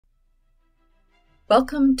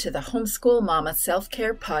Welcome to the Homeschool Mama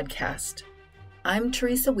Self-Care Podcast. I'm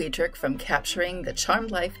Teresa Wiedrich from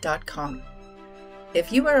CapturingTheCharmedLife.com.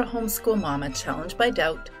 If you are a homeschool mama challenged by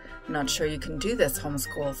doubt, not sure you can do this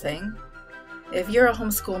homeschool thing, if you're a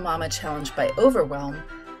homeschool mama challenged by overwhelm,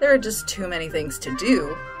 there are just too many things to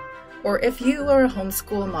do, or if you are a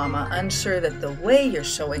homeschool mama unsure that the way you're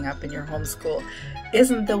showing up in your homeschool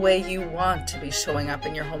isn't the way you want to be showing up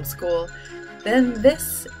in your homeschool, then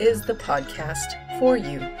this is the podcast for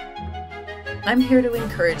you. I'm here to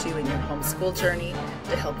encourage you in your homeschool journey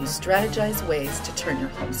to help you strategize ways to turn your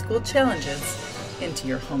homeschool challenges into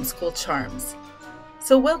your homeschool charms.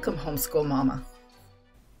 So welcome, homeschool mama.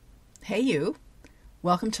 Hey you,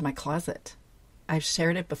 welcome to my closet. I've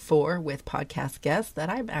shared it before with podcast guests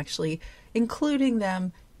that I'm actually including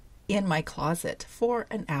them in my closet for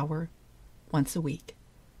an hour once a week.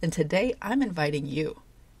 And today I'm inviting you.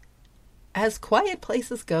 As quiet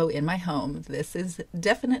places go in my home, this is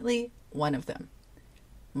definitely one of them.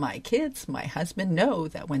 My kids, my husband know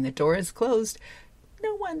that when the door is closed,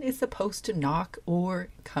 no one is supposed to knock or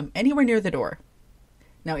come anywhere near the door.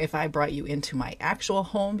 Now, if I brought you into my actual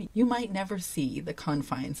home, you might never see the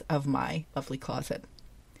confines of my lovely closet.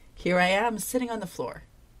 Here I am sitting on the floor,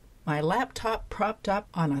 my laptop propped up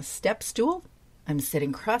on a step stool. I'm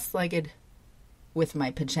sitting cross-legged with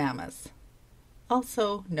my pajamas,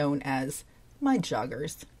 also known as my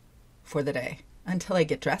joggers, for the day, until I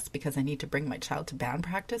get dressed because I need to bring my child to band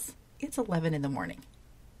practice. It's 11 in the morning,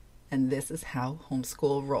 and this is how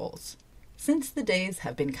homeschool rolls. Since the days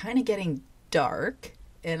have been kind of getting dark,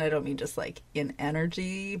 and I don't mean just like in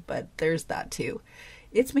energy, but there's that too.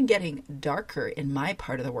 It's been getting darker in my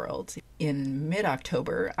part of the world. In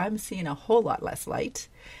mid-October, I'm seeing a whole lot less light,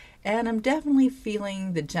 and I'm definitely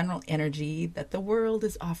feeling the general energy that the world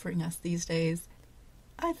is offering us these days.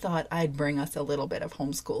 I thought I'd bring us a little bit of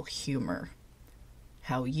homeschool humor.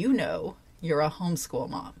 How you know you're a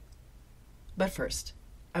homeschool mom. But first,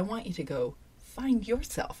 I want you to go find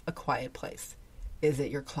yourself a quiet place. Is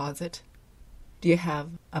it your closet? Do you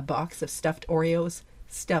have a box of stuffed Oreos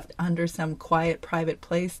stuffed under some quiet private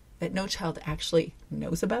place that no child actually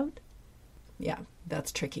knows about? Yeah,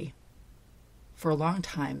 that's tricky. For a long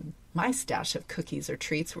time, my stash of cookies or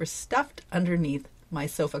treats were stuffed underneath my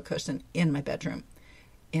sofa cushion in my bedroom,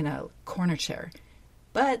 in a corner chair.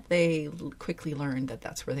 But they quickly learned that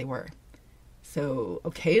that's where they were. So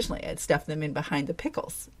occasionally I'd stuff them in behind the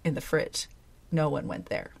pickles in the fridge. No one went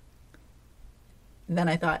there. Then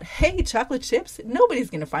I thought, hey, chocolate chips, nobody's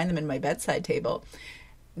going to find them in my bedside table.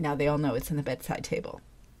 Now they all know it's in the bedside table.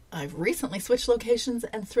 I've recently switched locations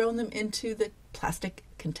and thrown them into the plastic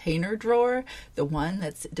container drawer, the one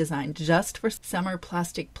that's designed just for summer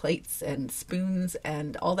plastic plates and spoons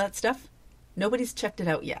and all that stuff. Nobody's checked it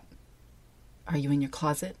out yet. Are you in your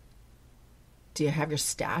closet? Do you have your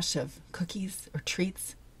stash of cookies or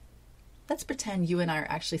treats? Let's pretend you and I are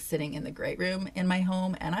actually sitting in the great room in my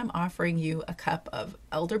home and I'm offering you a cup of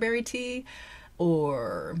elderberry tea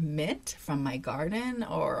or mint from my garden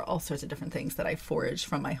or all sorts of different things that I forage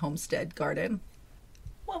from my homestead garden.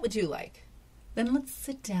 What would you like? Then let's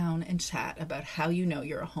sit down and chat about how you know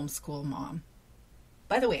you're a homeschool mom.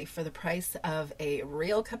 By the way, for the price of a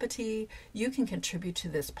real cup of tea, you can contribute to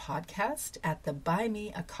this podcast at the Buy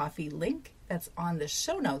Me a Coffee link that's on the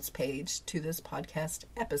show notes page to this podcast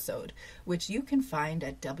episode, which you can find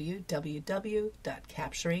at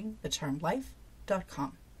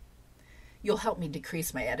www.capturingthecharmedlife.com. You'll help me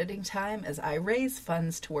decrease my editing time as I raise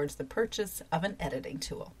funds towards the purchase of an editing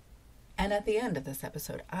tool. And at the end of this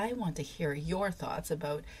episode, I want to hear your thoughts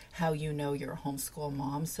about how you know you're a homeschool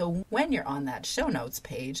mom. So when you're on that show notes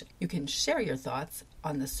page, you can share your thoughts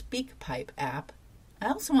on the SpeakPipe app. I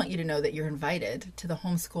also want you to know that you're invited to the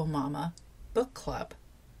Homeschool Mama Book Club.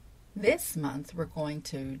 This month, we're going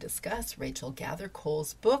to discuss Rachel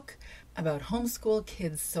Gather-Cole's book about homeschool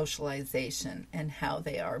kids' socialization and how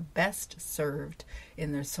they are best served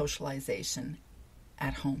in their socialization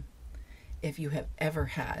at home. If you have ever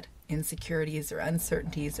had insecurities or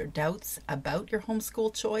uncertainties or doubts about your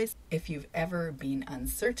homeschool choice, if you've ever been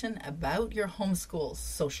uncertain about your homeschool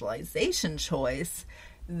socialization choice,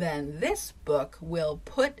 then this book will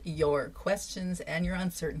put your questions and your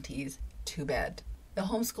uncertainties to bed. The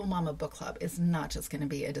Homeschool Mama Book Club is not just going to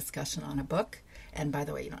be a discussion on a book. And by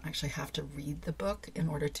the way, you don't actually have to read the book in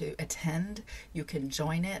order to attend. You can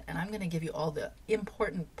join it, and I'm going to give you all the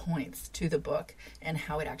important points to the book and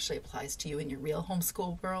how it actually applies to you in your real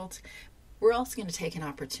homeschool world. We're also going to take an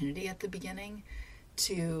opportunity at the beginning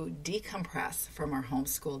to decompress from our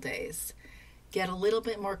homeschool days get a little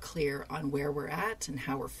bit more clear on where we're at and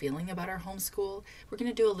how we're feeling about our homeschool, we're going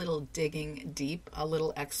to do a little digging deep, a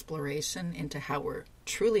little exploration into how we're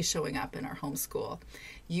truly showing up in our homeschool.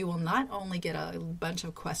 You will not only get a bunch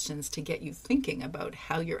of questions to get you thinking about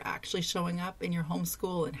how you're actually showing up in your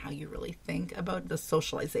homeschool and how you really think about the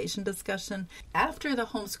socialization discussion. After the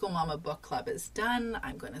Homeschool Mama Book Club is done,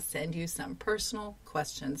 I'm going to send you some personal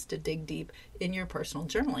questions to dig deep in your personal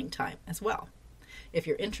journaling time as well. If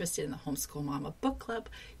you're interested in the Homeschool Mama Book Club,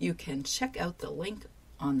 you can check out the link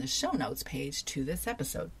on the show notes page to this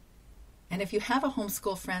episode. And if you have a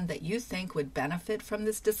homeschool friend that you think would benefit from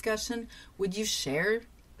this discussion, would you share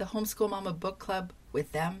the Homeschool Mama Book Club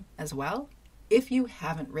with them as well? If you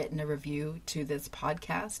haven't written a review to this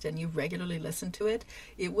podcast and you regularly listen to it,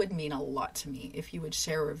 it would mean a lot to me if you would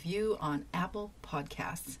share a review on Apple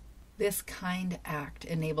Podcasts. This kind act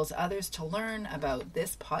enables others to learn about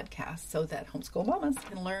this podcast so that homeschool mamas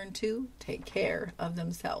can learn to take care of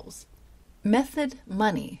themselves. Method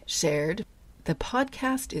Money shared, the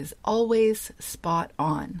podcast is always spot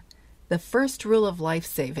on. The first rule of life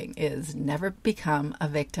saving is never become a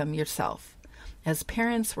victim yourself. As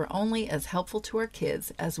parents, we're only as helpful to our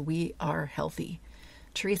kids as we are healthy.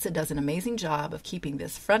 Teresa does an amazing job of keeping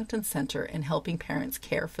this front and center and helping parents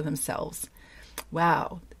care for themselves.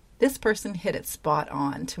 Wow. This person hit it spot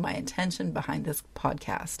on to my intention behind this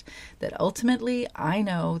podcast, that ultimately I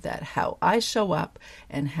know that how I show up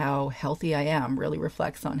and how healthy I am really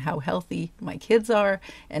reflects on how healthy my kids are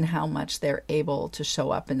and how much they're able to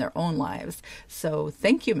show up in their own lives. So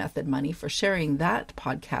thank you, Method Money, for sharing that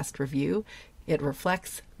podcast review. It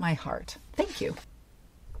reflects my heart. Thank you.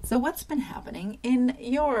 So what's been happening in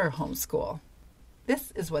your homeschool?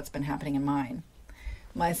 This is what's been happening in mine.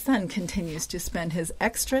 My son continues to spend his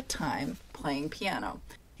extra time playing piano.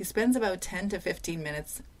 He spends about 10 to 15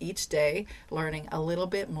 minutes each day learning a little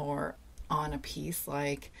bit more on a piece.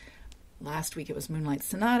 Like last week it was Moonlight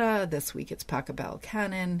Sonata, this week it's Pachelbel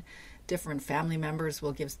Canon. Different family members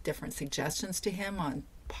will give different suggestions to him on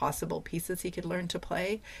possible pieces he could learn to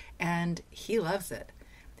play, and he loves it.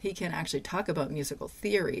 He can actually talk about musical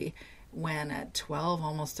theory when at 12,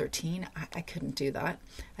 almost 13, I couldn't do that.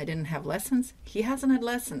 I didn't have lessons. He hasn't had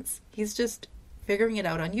lessons. He's just figuring it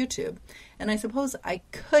out on YouTube. And I suppose I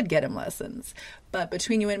could get him lessons. But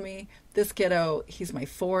between you and me, this kiddo, he's my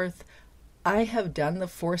fourth. I have done the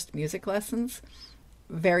forced music lessons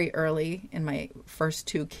very early in my first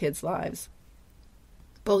two kids' lives.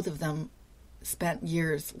 Both of them spent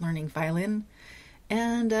years learning violin,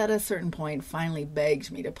 and at a certain point finally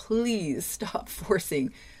begged me to please stop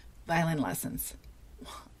forcing violin lessons.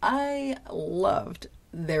 I loved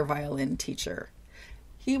their violin teacher.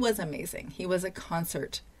 He was amazing. He was a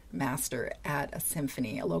concert master at a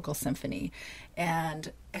symphony, a local symphony,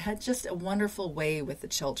 and had just a wonderful way with the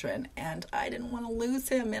children. And I didn't want to lose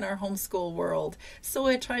him in our homeschool world, so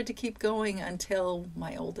I tried to keep going until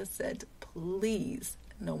my oldest said, please,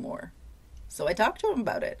 no more. So I talked to him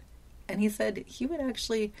about it, and he said he would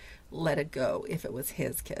actually let it go if it was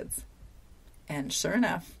his kids. And sure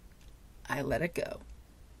enough, I let it go.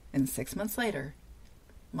 And 6 months later,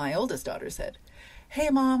 my oldest daughter said, hey,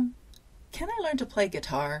 Mom, can I learn to play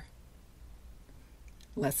guitar?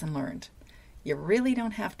 Lesson learned. You really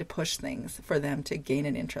don't have to push things for them to gain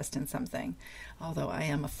an interest in something, although I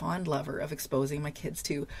am a fond lover of exposing my kids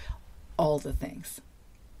to all the things.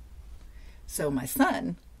 So my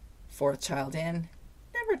son, fourth child in,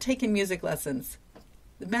 never taken music lessons.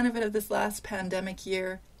 The benefit of this last pandemic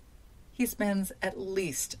year, he spends at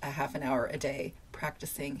least a half an hour a day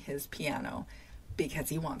practicing his piano because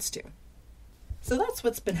he wants to. So that's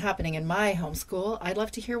what's been happening in my homeschool. I'd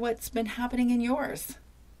love to hear what's been happening in yours.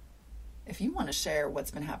 If you want to share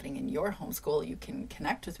what's been happening in your homeschool, you can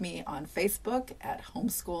connect with me on Facebook at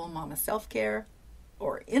Homeschool Mama Self-Care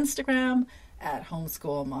or Instagram at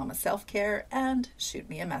Homeschool Mama Self-Care and shoot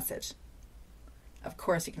me a message. Of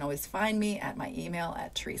course, you can always find me at my email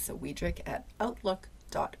at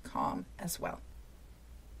teresawiedrick@outlook.com as well.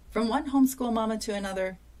 From one homeschool mama to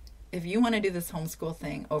another, if you want to do this homeschool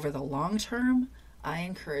thing over the long term, I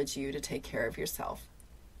encourage you to take care of yourself.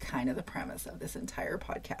 Kind of the premise of this entire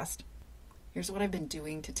podcast. Here's what I've been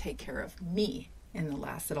doing to take care of me in the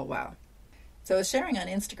last little while. So I was sharing on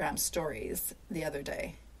Instagram stories the other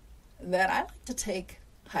day that I like to take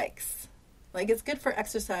hikes. Like, it's good for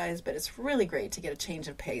exercise, but it's really great to get a change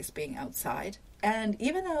of pace being outside. And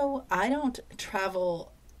even though I don't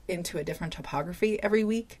travel into a different topography every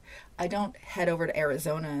week, I don't head over to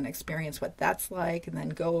Arizona and experience what that's like and then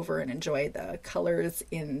go over and enjoy the colors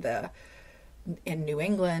in New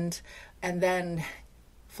England and then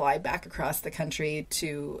fly back across the country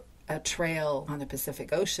to a trail on the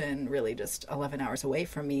Pacific Ocean, really just 11 hours away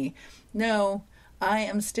from me. No, I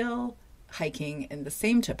am still hiking in the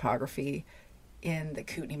same topography in the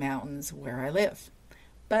Kootenay Mountains where I live.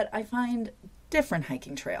 But I find different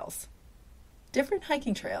hiking trails. Different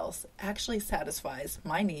hiking trails actually satisfies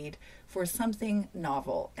my need for something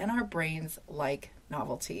novel, and our brains like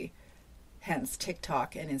novelty, hence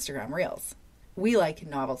TikTok and Instagram Reels. We like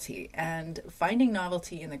novelty, and finding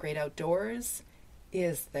novelty in the great outdoors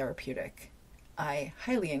is therapeutic. I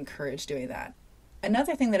highly encourage doing that.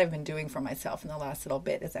 Another thing that I've been doing for myself in the last little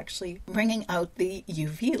bit is actually bringing out the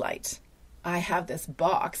UV light. I have this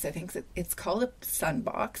box, I think it's called a sun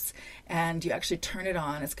box, and you actually turn it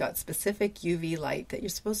on. It's got specific UV light that you're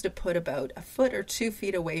supposed to put about a foot or 2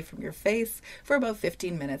 feet away from your face for about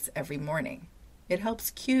 15 minutes every morning. It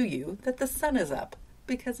helps cue you that the sun is up,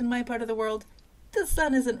 because in my part of the world, the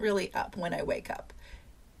sun isn't really up when I wake up.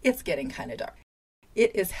 It's getting kind of dark.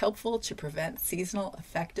 It is helpful to prevent seasonal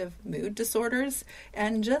affective mood disorders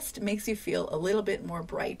and just makes you feel a little bit more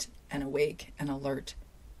bright and awake and alert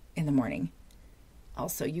in the morning.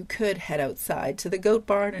 Also, you could head outside to the goat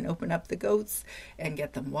barn and open up the goats and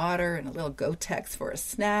get them water and a little Gotex for a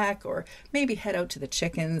snack, or maybe head out to the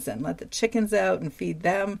chickens and let the chickens out and feed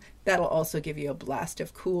them. That'll also give you a blast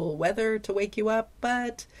of cool weather to wake you up,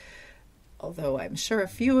 but although I'm sure a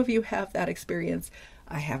few of you have that experience,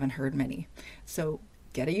 I haven't heard many. So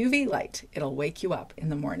get a UV light. It'll wake you up in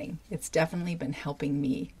the morning. It's definitely been helping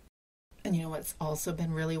me. And you know what's also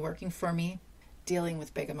been really working for me? Dealing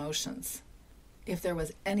with big emotions. If there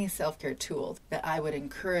was any self-care tool that I would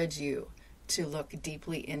encourage you to look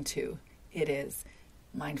deeply into, it is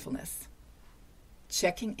mindfulness.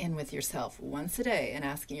 Checking in with yourself once a day and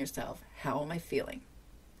asking yourself, how am I feeling?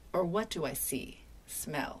 Or what do I see,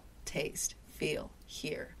 smell, taste, feel,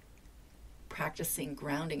 hear? Practicing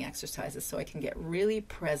grounding exercises so I can get really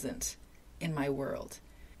present in my world.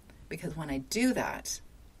 Because when I do that,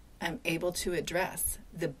 I'm able to address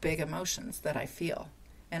the big emotions that I feel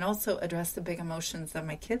and also address the big emotions that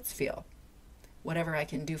my kids feel. Whatever I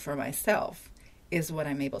can do for myself is what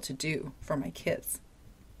I'm able to do for my kids.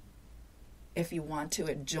 If you want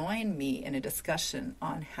to join me in a discussion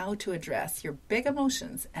on how to address your big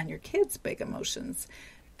emotions and your kids' big emotions,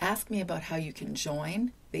 ask me about how you can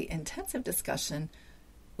join the intensive discussion.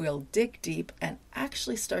 We'll dig deep and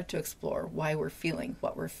actually start to explore why we're feeling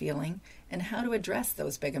what we're feeling and how to address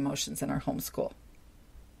those big emotions in our homeschool.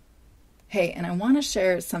 Hey, and I want to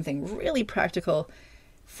share something really practical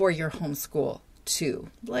for your homeschool too,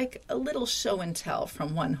 like a little show and tell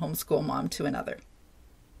from one homeschool mom to another.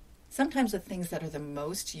 Sometimes the things that are the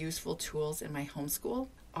most useful tools in my homeschool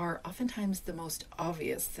are oftentimes the most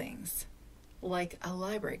obvious things, like a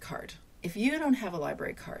library card. If you don't have a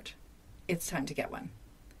library card, it's time to get one.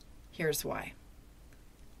 Here's why.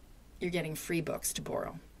 You're getting free books to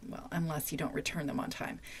borrow. Well, unless you don't return them on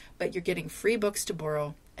time. But you're getting free books to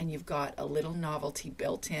borrow, and you've got a little novelty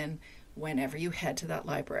built in whenever you head to that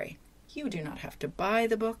library. You do not have to buy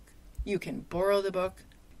the book. You can borrow the book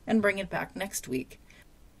and bring it back next week.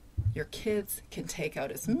 Your kids can take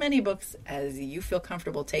out as many books as you feel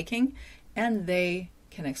comfortable taking, and they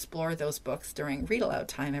can explore those books during read aloud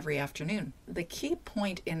time every afternoon. The key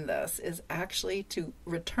point in this is actually to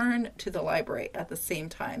return to the library at the same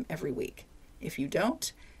time every week. If you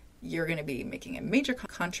don't, you're going to be making a major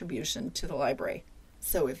contribution to the library.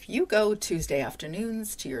 So if you go Tuesday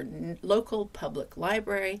afternoons to your local public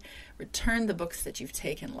library, return the books that you've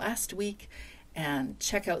taken last week, and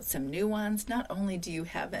check out some new ones, not only do you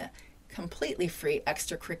have a completely free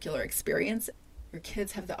extracurricular experience, your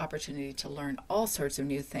kids have the opportunity to learn all sorts of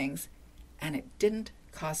new things, and it didn't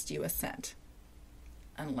cost you a cent,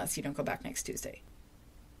 unless you don't go back next Tuesday.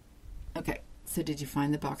 Okay, so did you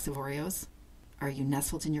find the box of Oreos? Are you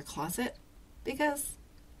nestled in your closet? Because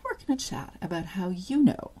we're going to chat about how you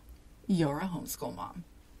know you're a homeschool mom.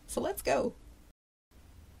 So let's go.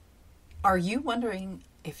 Are you wondering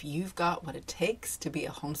if you've got what it takes to be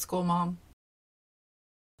a homeschool mom?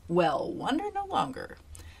 Well, wonder no longer.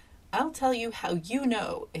 I'll tell you how you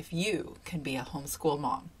know if you can be a homeschool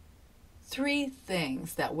mom. 3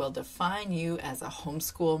 things that will define you as a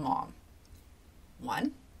homeschool mom.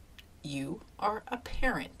 1, you are a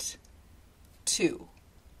parent. 2,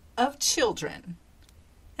 of children.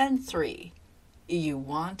 And 3, you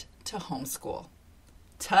want to homeschool.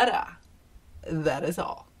 Ta-da! That is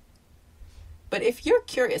all. But if you're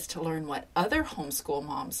curious to learn what other homeschool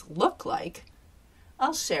moms look like,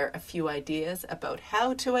 I'll share a few ideas about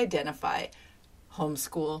how to identify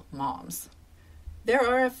homeschool moms. There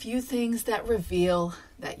are a few things that reveal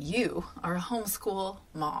that you are a homeschool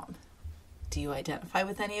mom. Do you identify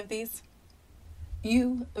with any of these?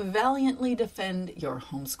 You valiantly defend your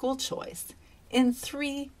homeschool choice in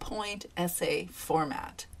 3-point essay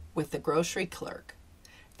format with the grocery clerk,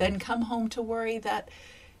 then come home to worry that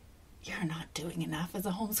you're not doing enough as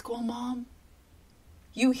a homeschool mom.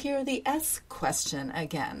 You hear the S question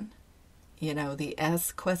again. You know, the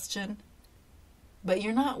S question. But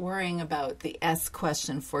you're not worrying about the S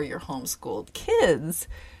question for your homeschooled kids.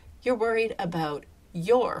 You're worried about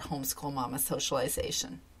your homeschool mama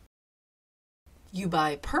socialization. You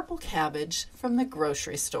buy purple cabbage from the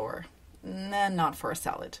grocery store. Nah, not for a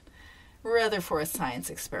salad. Rather for a science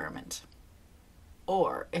experiment.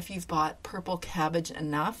 Or if you've bought purple cabbage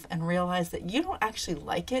enough and realize that you don't actually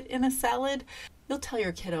like it in a salad, you'll tell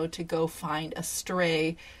your kiddo to go find a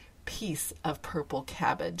stray piece of purple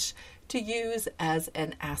cabbage to use as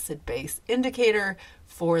an acid-base indicator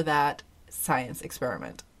for that science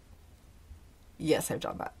experiment. Yes, I've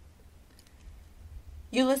done that.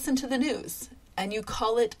 You listen to the news and you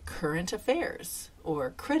call it current affairs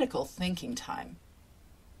or critical thinking time.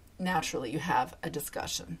 Naturally, you have a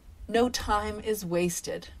discussion. No time is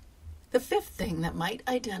wasted. The fifth thing that might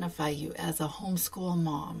identify you as a homeschool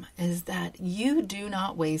mom is that you do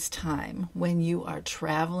not waste time when you are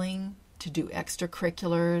traveling to do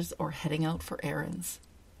extracurriculars or heading out for errands.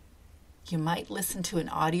 You might listen to an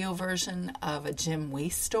audio version of a Jim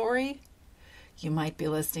Weiss story. You might be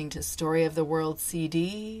listening to Story of the World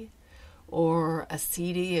CD or a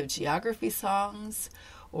CD of geography songs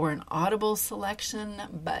or an Audible selection,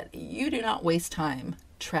 but you do not waste time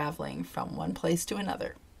traveling from one place to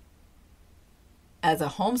another. As a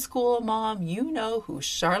homeschool mom, you know who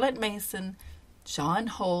Charlotte Mason, John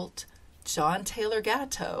Holt, John Taylor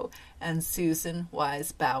Gatto, and Susan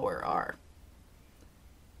Wise Bauer are.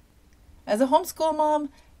 As a homeschool mom,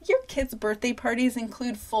 your kids' birthday parties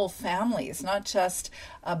include full families, not just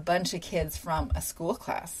a bunch of kids from a school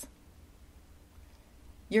class.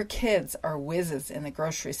 Your kids are whizzes in the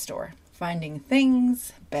grocery store, finding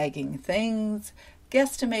things, bagging things,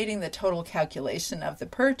 guesstimating the total calculation of the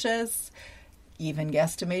purchase, even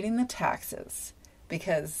guesstimating the taxes,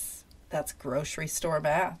 because that's grocery store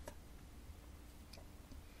math.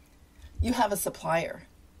 You have a supplier.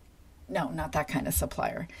 No, not that kind of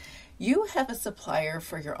supplier. You have a supplier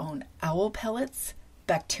for your own owl pellets,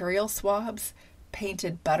 bacterial swabs,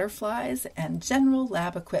 painted butterflies, and general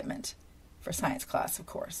lab equipment. For science class, of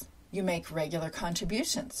course. You make regular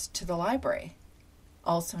contributions to the library,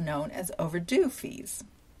 also known as overdue fees.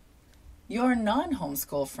 Your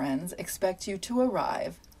non-homeschool friends expect you to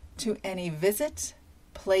arrive to any visit,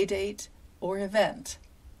 playdate, or event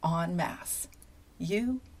en masse.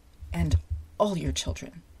 You and all your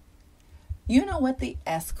children. You know what the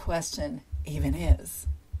S question even is.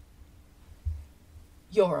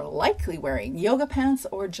 You're likely wearing yoga pants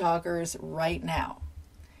or joggers right now.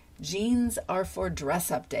 Jeans are for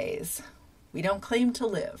dress-up days. We don't claim to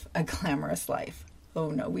live a glamorous life.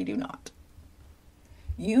 Oh no, we do not.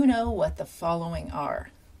 You know what the following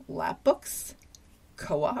are: lap books,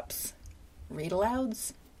 co-ops,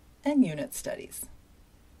 read-alouds, and unit studies.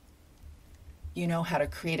 You know how to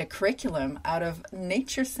create a curriculum out of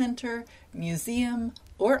nature center, museum,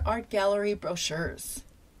 or art gallery brochures.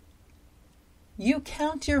 You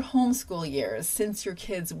count your homeschool years since your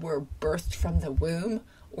kids were birthed from the womb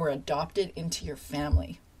or adopted into your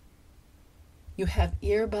family. You have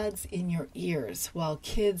earbuds in your ears while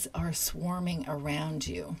kids are swarming around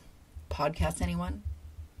you. Podcast, anyone?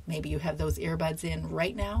 Maybe you have those earbuds in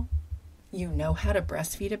right now. You know how to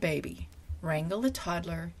breastfeed a baby, wrangle a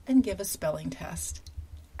toddler, and give a spelling test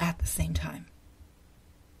at the same time.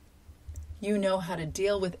 You know how to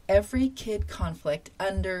deal with every kid conflict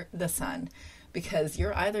under the sun because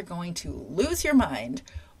you're either going to lose your mind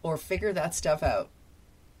or figure that stuff out.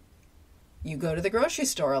 You go to the grocery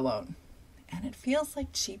store alone, and it feels like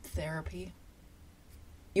cheap therapy.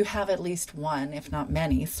 You have at least one, if not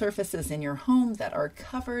many, surfaces in your home that are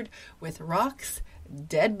covered with rocks,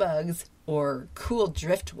 dead bugs, or cool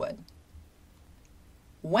driftwood.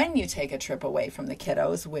 When you take a trip away from the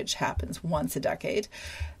kiddos, which happens once a decade,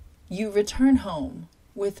 you return home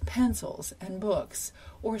with pencils and books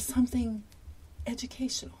or something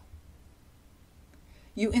educational.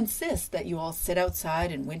 You insist that you all sit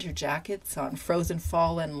outside in winter jackets on frozen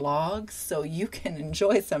fallen logs so you can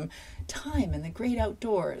enjoy some time in the great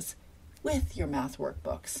outdoors with your math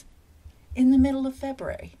workbooks in the middle of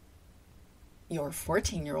February. Your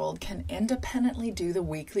 14-year-old can independently do the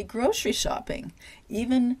weekly grocery shopping,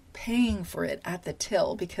 even paying for it at the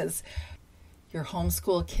till because your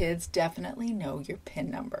homeschool kids definitely know your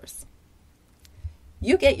PIN numbers.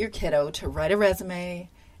 You get your kiddo to write a resume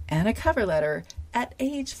and a cover letter at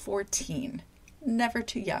age 14, never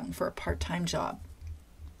too young for a part-time job.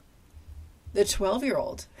 The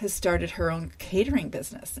 12-year-old has started her own catering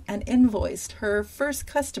business and invoiced her first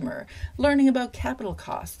customer, learning about capital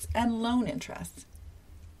costs and loan interest.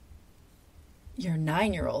 Your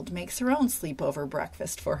 9-year-old makes her own sleepover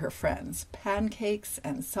breakfast for her friends, pancakes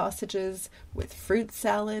and sausages with fruit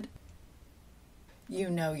salad. You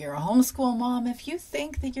know you're a homeschool mom if you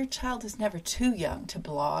think that your child is never too young to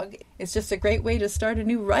blog. It's just a great way to start a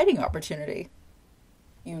new writing opportunity.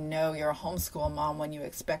 You know you're a homeschool mom when you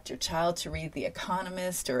expect your child to read The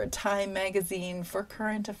Economist or a Time magazine for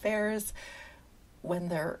current affairs when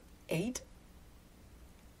they're 8.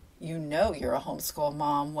 You know you're a homeschool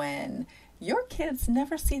mom when your kids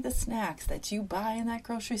never see the snacks that you buy in that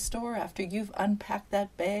grocery store after you've unpacked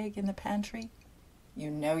that bag in the pantry.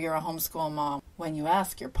 You know you're a homeschool mom when you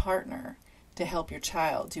ask your partner to help your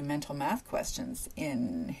child do mental math questions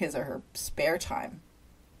in his or her spare time.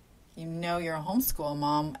 You know you're a homeschool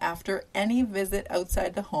mom after any visit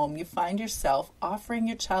outside the home you find yourself offering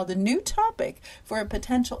your child a new topic for a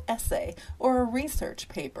potential essay or a research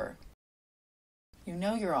paper. You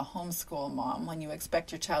know you're a homeschool mom when you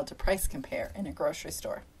expect your child to price compare in a grocery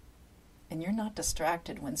store. And you're not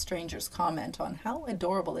distracted when strangers comment on how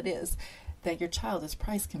adorable it is that your child is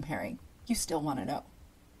price comparing. You still want to know.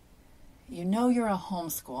 You know you're a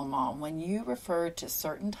homeschool mom when you refer to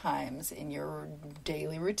certain times in your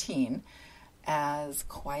daily routine as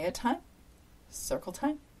quiet time, circle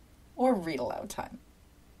time, or read aloud time.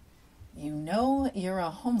 You know you're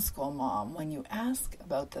a homeschool mom when you ask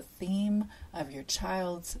about the theme of your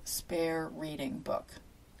child's spare reading book,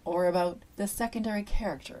 or about the secondary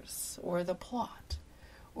characters, or the plot,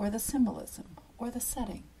 or the symbolism, or the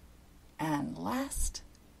setting. And last,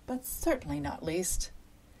 but certainly not least,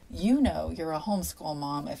 you know you're a homeschool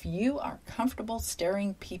mom if you are comfortable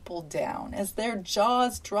staring people down as their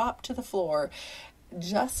jaws drop to the floor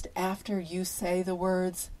just after you say the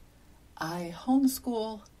words, "I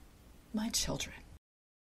homeschool my children."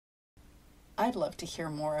 I'd love to hear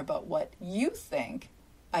more about what you think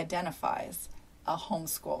identifies a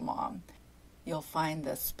homeschool mom. You'll find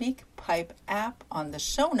the SpeakPipe app on the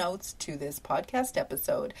show notes to this podcast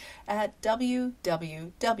episode at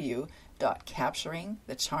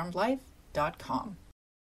www.capturingthecharmedlife.com.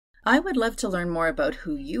 I would love to learn more about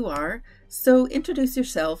who you are, so introduce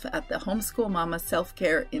yourself at the Homeschool Mama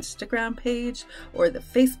Self-Care Instagram page or the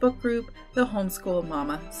Facebook group, the Homeschool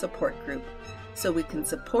Mama Support Group, so we can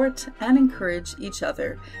support and encourage each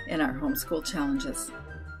other in our homeschool challenges.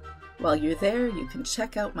 While you're there, you can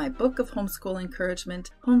check out my book of homeschool encouragement,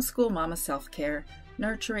 Homeschool Mama Self-Care,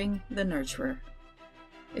 Nurturing the Nurturer.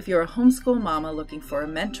 If you're a homeschool mama looking for a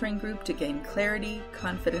mentoring group to gain clarity,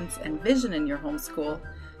 confidence, and vision in your homeschool,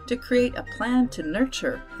 to create a plan to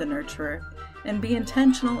nurture the nurturer, and be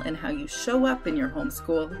intentional in how you show up in your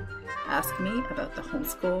homeschool, ask me about the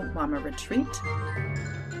Homeschool Mama Retreat.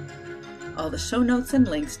 All the show notes and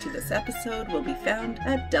links to this episode will be found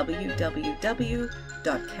at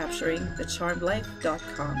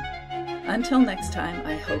www.capturingthecharmedlife.com. Until next time,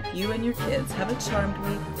 I hope you and your kids have a charmed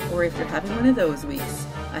week, or if you're having one of those weeks,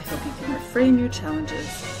 I hope you can reframe your challenges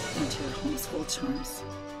into your homeschool charms.